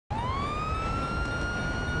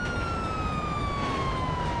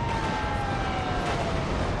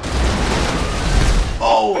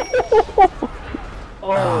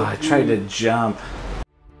tried to jump.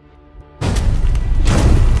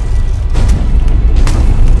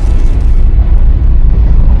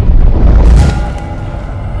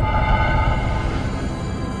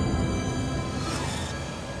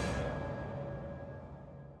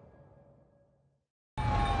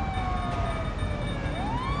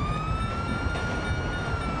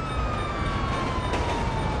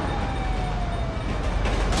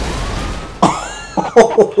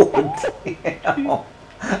 Oh, damn.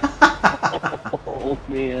 Oh,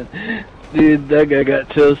 man. Dude, that guy got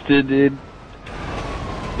toasted, dude.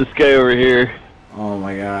 This guy over here. Oh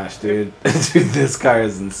my gosh, dude. Dude, this car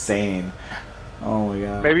is insane. Oh my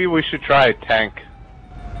god. Maybe we should try a tank.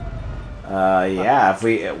 Yeah, if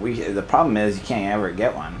we the problem is you can't ever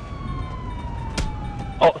get one.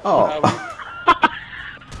 Oh.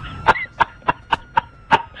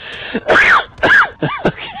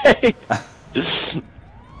 Okay.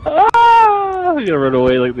 Ah, I'm gonna run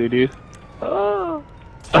away like they do. Oh.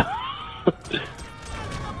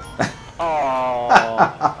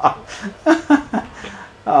 Oh.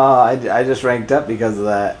 Oh, I just ranked up because of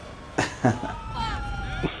that.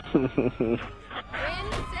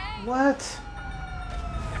 What?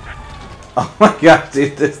 Oh my god,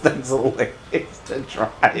 dude, this thing's hilarious to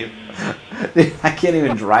drive. Dude, I can't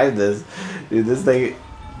even drive this. Dude, this thing...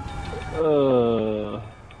 Oh,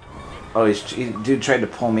 dude tried to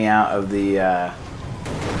pull me out of the,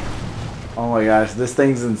 Oh my gosh, this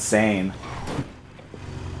thing's insane.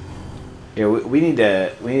 Yeah, we need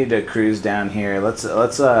to cruise down here. Let's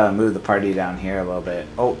move the party down here a little bit.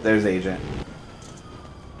 Oh, there's Agent.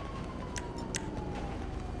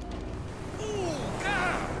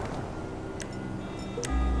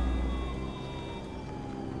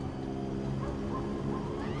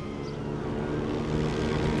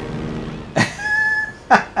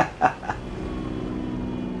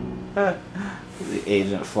 The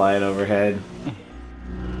Agent flying overhead.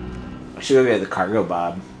 I should go get the cargo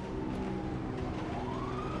bob.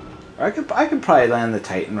 Or I could probably land the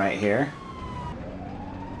Titan right here.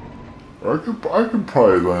 I could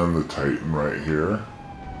probably land the Titan right here.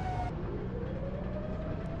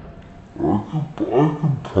 I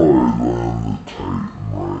could probably land the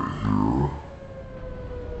Titan right here.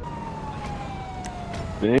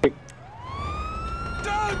 Nick.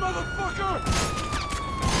 Die, motherfucker!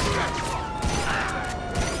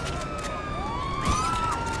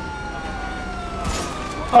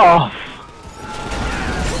 Oh.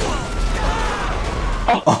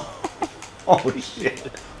 Holy shit.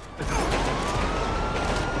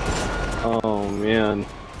 Oh, man.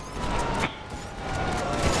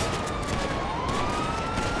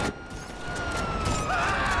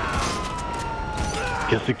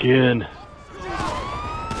 Guess again.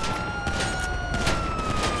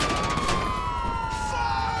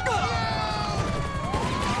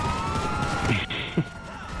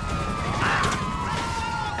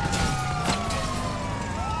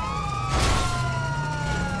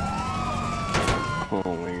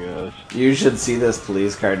 Oh my gosh. You should see this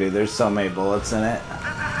police car, dude. There's so many bullets in it.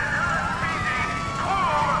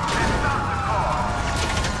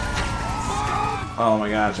 Oh my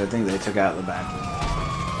gosh, I think they took out the back.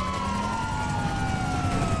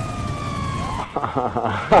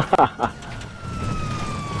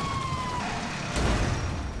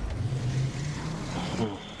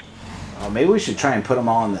 Oh, maybe we should try and put them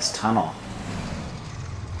all in this tunnel.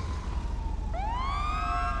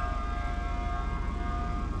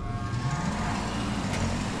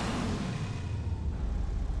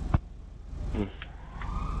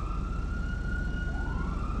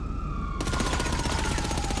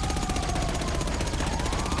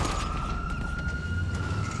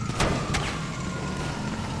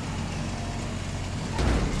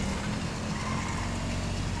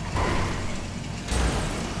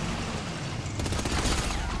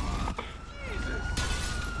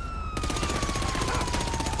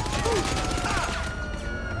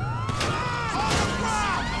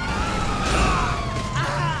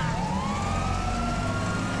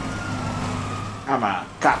 I'm a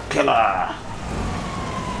cop killer.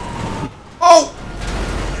 Oh!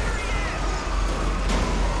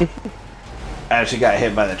 I actually got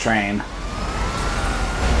hit by the train.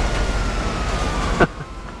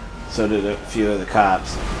 So did a few of the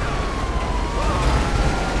cops.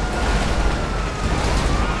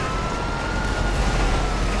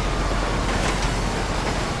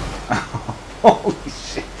 Holy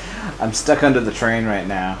shit. I'm stuck under the train right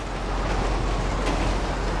now.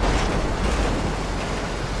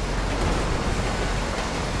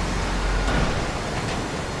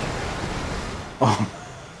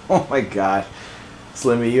 Oh my gosh.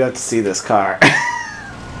 Slimmy, you have to see this car.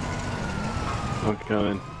 I'm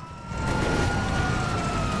coming.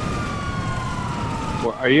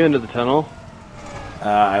 Are you into the tunnel?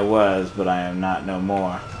 I was, but I am not no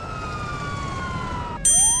more.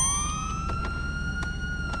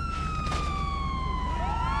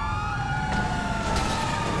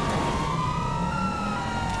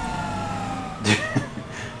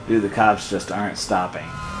 Dude, the cops just aren't stopping.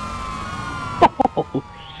 Oh,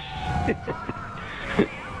 shit. Did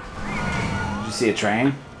you see a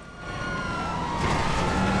train?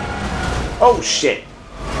 Oh, shit!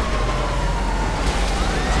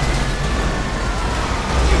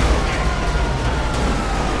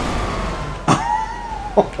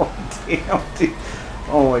 Oh, damn, dude.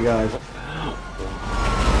 Oh my gosh.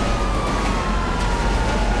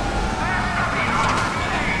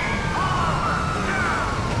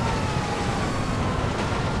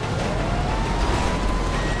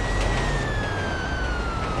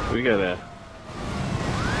 We gotta...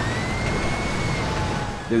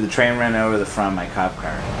 Dude, the train ran over the front of my cop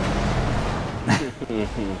car.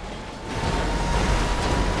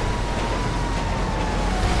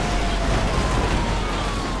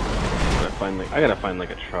 I gotta find like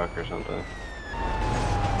a truck or something.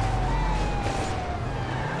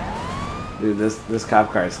 Dude, this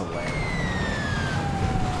cop car is hilarious.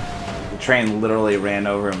 The train literally ran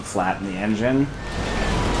over and flattened the engine.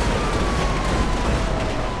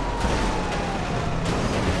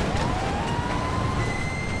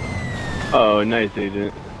 Oh, nice,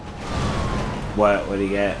 Agent. What do you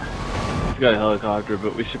get? He's got a helicopter,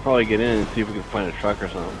 but we should probably get in and see if we can find a truck or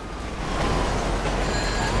something.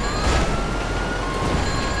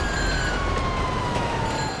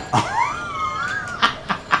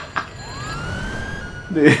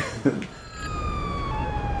 Dude.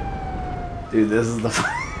 Dude, this is the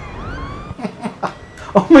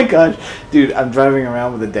oh my gosh. Dude, I'm driving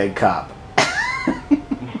around with a dead cop.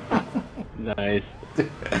 Nice.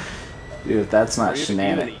 Dude, if that's not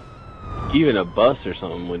shenanigans. Even a bus or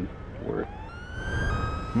something would work.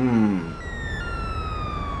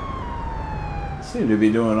 Seem to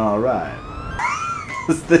be doing alright.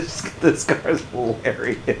 This car is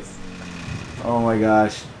hilarious. Oh my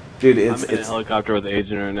gosh. Dude, I'm in a helicopter with the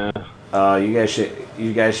Agent right now. Oh, you guys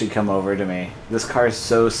should come over to me. This car is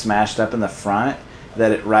so smashed up in the front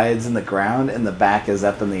that it rides in the ground and the back is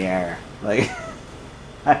up in the air. Like,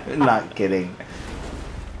 I'm not kidding.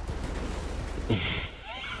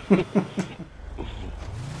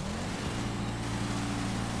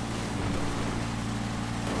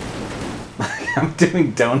 I'm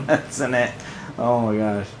doing donuts in it. Oh my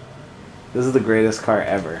gosh. This is the greatest car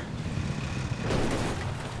ever.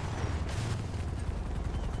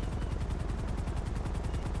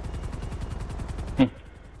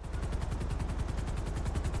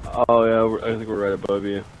 Oh yeah, I think we're right above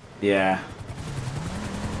you. Yeah.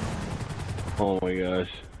 Oh my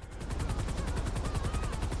gosh.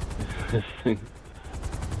 This thing.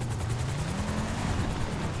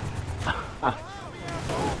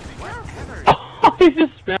 Oh, he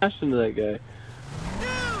just smashed into that guy.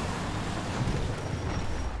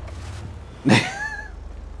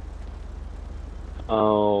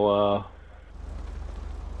 Oh,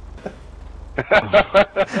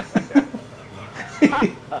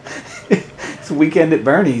 It's a weekend at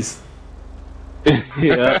Bernie's.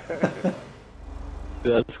 yeah.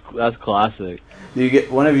 That's classic.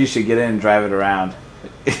 One of you should get in and drive it around.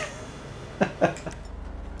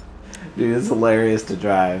 Dude, it's hilarious to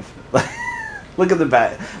drive. Look at the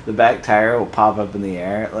back. The back tire will pop up in the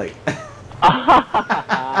air, like.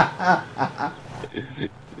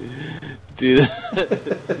 Dude.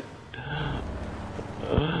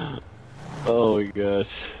 Oh my gosh.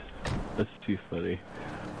 That's too funny.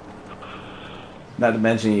 Not to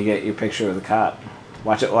mention you get your picture with the cop.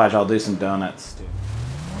 Watch it, watch, I'll do some donuts, dude.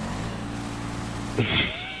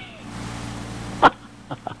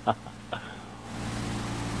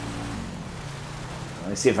 Let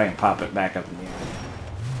me see if I can pop it back up in the air.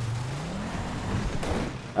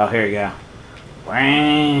 Oh, here you go.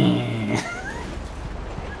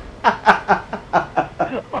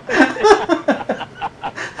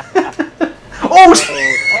 Oh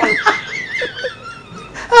shit!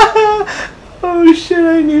 Oh shit,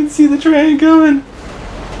 I didn't even see the train coming.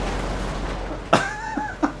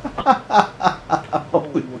 Oh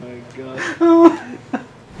my god.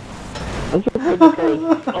 That's what the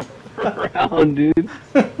cars around, dude.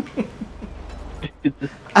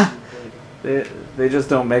 They just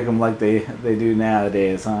don't make them like they do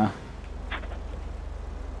nowadays, huh?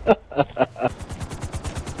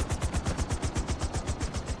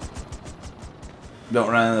 Don't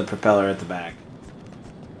run into the propeller at the back.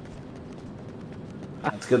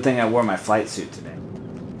 It's a good thing I wore my flight suit today.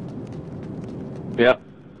 Yep.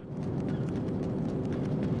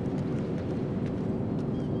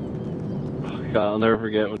 I'll never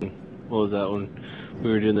forget when, what was that, when we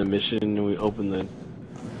were doing the mission and we opened the,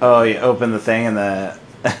 Oh, you open the thing and the...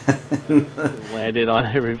 landed on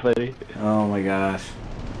everybody. Oh my gosh.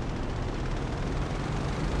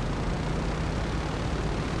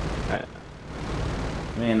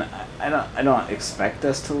 I mean, I don't expect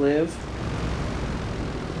us to live.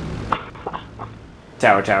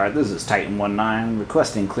 Tower, this is Titan 19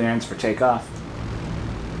 requesting clearance for takeoff.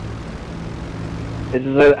 It's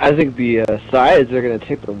just that I think the sides are gonna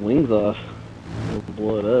take the wings off and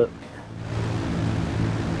blow it up.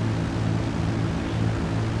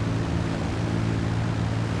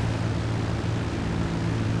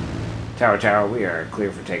 Tower, we are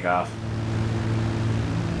clear for takeoff.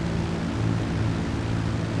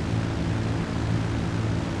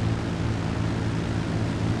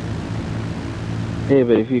 Hey,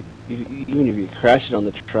 but even if you crash it on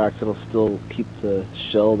the tracks, it'll still keep the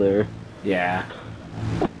shell there. Yeah.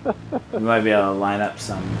 We might be able to line up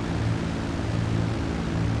some.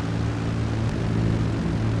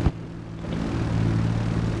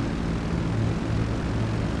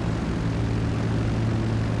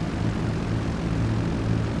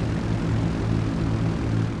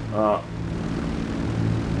 Oh.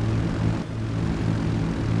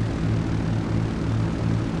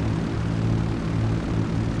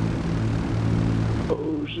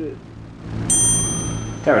 Oh shit.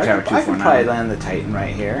 Tower I 249. can Probably land the Titan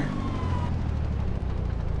right here.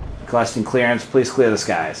 Requesting clearance. Please clear the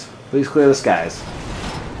skies. Please clear the skies.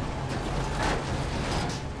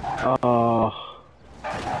 Oh.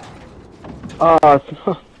 Oh, it's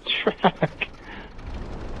not track.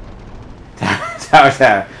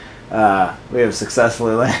 Tower. We have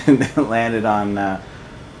successfully landed on.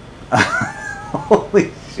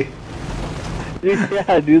 Holy shit! Dude,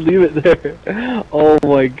 yeah, dude, leave it there. Oh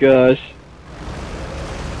my gosh.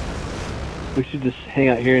 We should just hang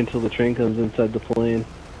out here until the train comes inside the plane.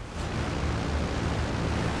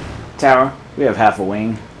 Tower, we have half a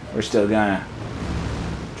wing. We're still gonna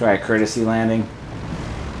try a courtesy landing.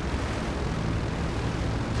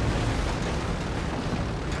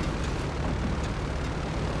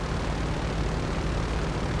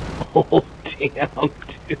 Oh damn,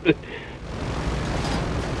 dude.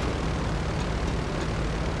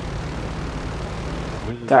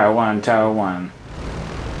 Tower 1.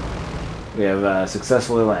 We have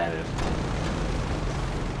successfully landed.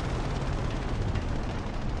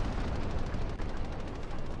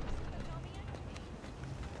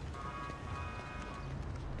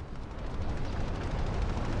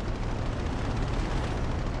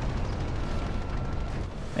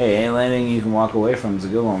 Hey, any landing you can walk away from is a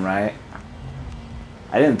good one, right?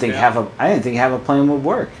 I didn't think half a plane would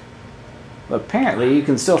work, but apparently you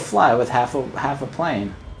can still fly with half a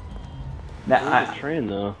plane. Now, The train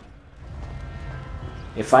though.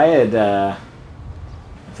 if I had the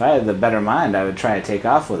better mind, I would try to take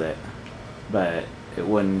off with it, but it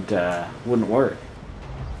wouldn't work.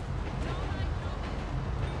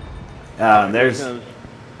 There's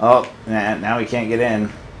oh, now we can't get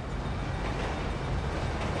in.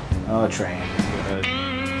 Oh, train.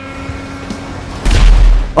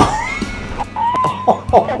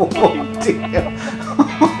 Oh, damn.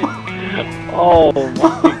 Oh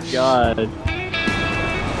my god.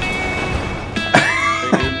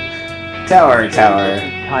 Tower.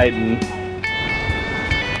 Titan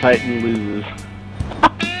loses.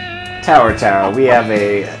 Tower. We have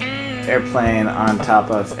a airplane on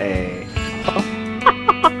top of a.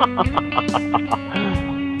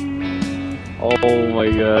 Oh my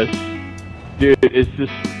gosh. Dude, it's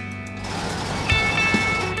just...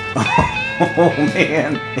 Oh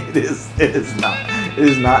man, it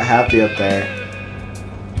is not happy up there.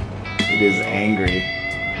 It is angry.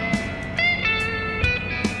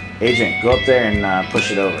 Agent, go up there and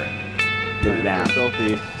push it over. Get it down.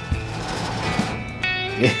 Selfie.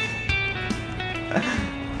 Yeah.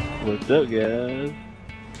 What's up, guys?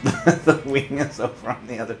 The wing is over on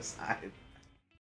the other side.